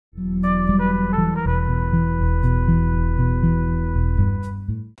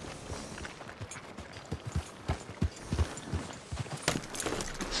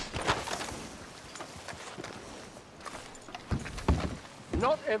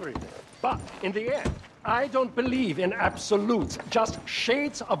Not everything, but in the end, I don't believe in absolutes, just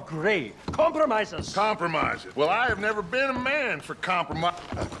shades of gray. Compromises. Compromises? Well, I have never been a man for compromise.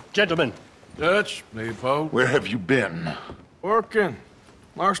 Gentlemen. Dutch, Leopold. Where have you been? Working.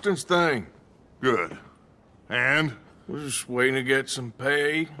 Marston's thing. Good. And? We're just waiting to get some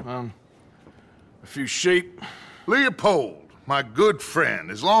pay on a few sheep. Leopold, my good friend,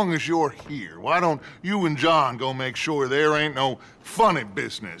 as long as you're here, why don't you and John go make sure there ain't no funny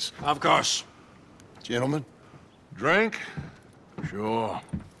business? Of course. Gentlemen, drink? Sure.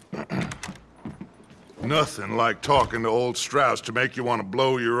 Nothing like talking to old Strauss to make you want to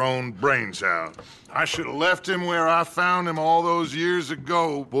blow your own brains out. I should have left him where I found him all those years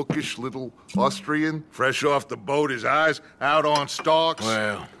ago. Bookish little Austrian, fresh off the boat, his eyes out on stalks.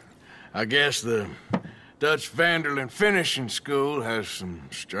 Well, I guess the Dutch Vanderlyn Finishing School has some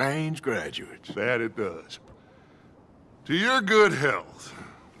strange graduates. That it does. To your good health.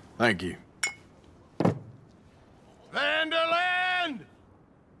 Thank you. Vanderlyn!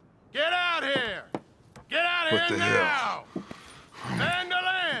 Get out here! Get out What here the now!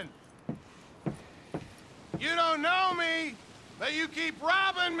 Vanderlyn! You don't know me, but you keep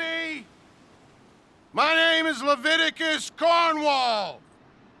robbing me! My name is Leviticus Cornwall.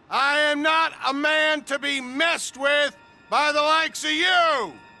 I am not a man to be messed with by the likes of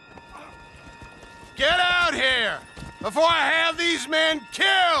you! Get out here before I have these men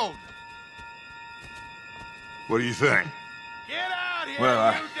killed! What do you think? Get out here,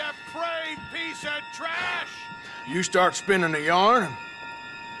 Well, you depraved piece of trash! You start spinning the yarn, and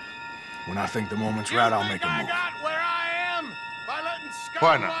when I think the moment's right, I'll make a I move. got where I am by letting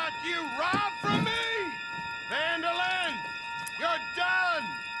Why scum not? like you rob from me! Vanderlyn, you're done!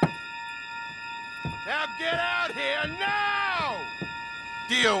 Now get out here now!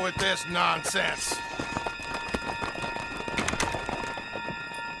 Deal with this nonsense.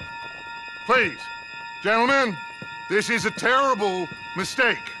 Please, gentlemen, this is a terrible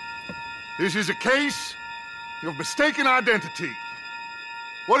mistake. This is a case of mistaken identity.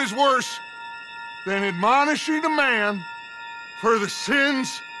 What is worse than admonishing a man for the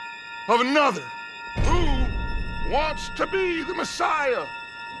sins of another who wants to be the Messiah?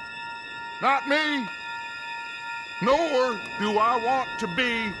 Not me, nor do I want to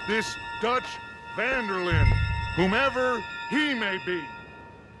be this Dutch Vanderlyn, whomever he may be.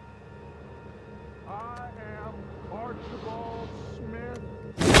 I am Archibald Smith,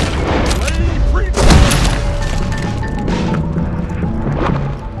 lay preacher.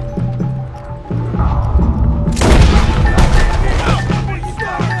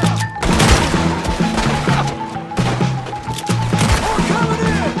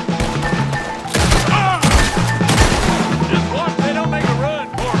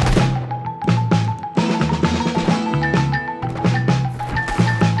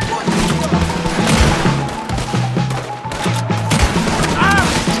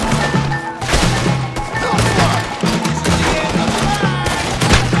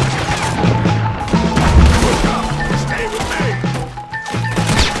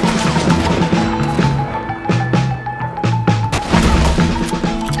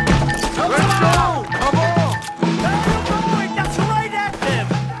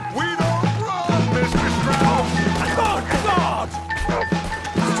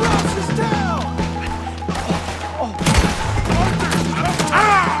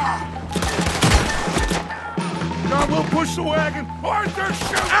 Push the wagon! Arthur,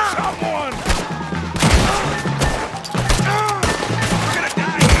 shoot someone! We're gonna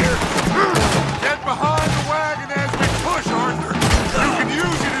die here! Get behind the wagon as we push, Arthur! You can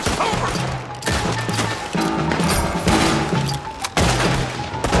use it as cover!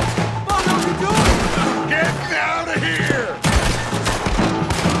 What are you doing? Get out of here!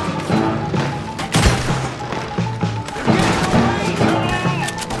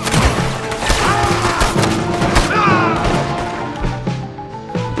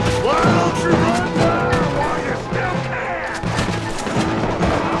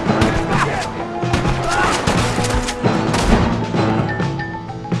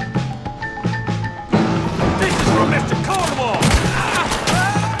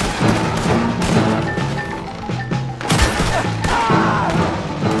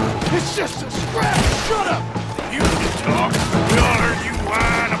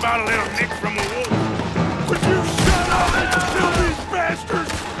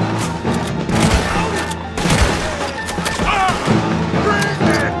 Bring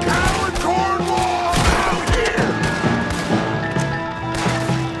that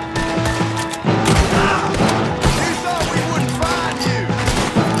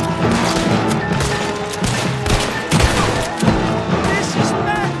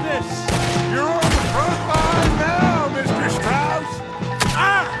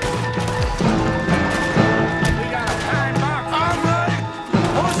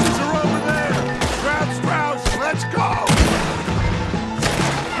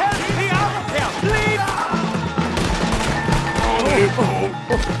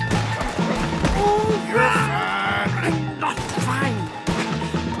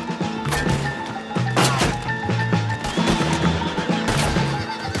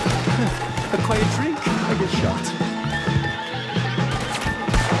A quiet drink, I get shot.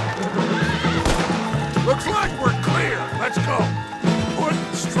 Looks like we're clear. Let's go. Put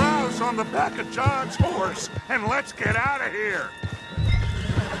Strauss on the back of John's horse, and let's get out of here.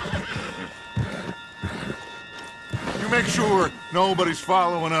 You make sure nobody's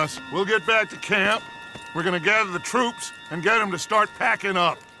following us. We'll get back to camp. We're gonna gather the troops and get them to start packing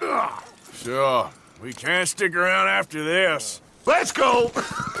up. Ugh. Sure. We can't stick around after this. Let's go!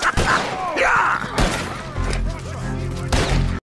 Yeah!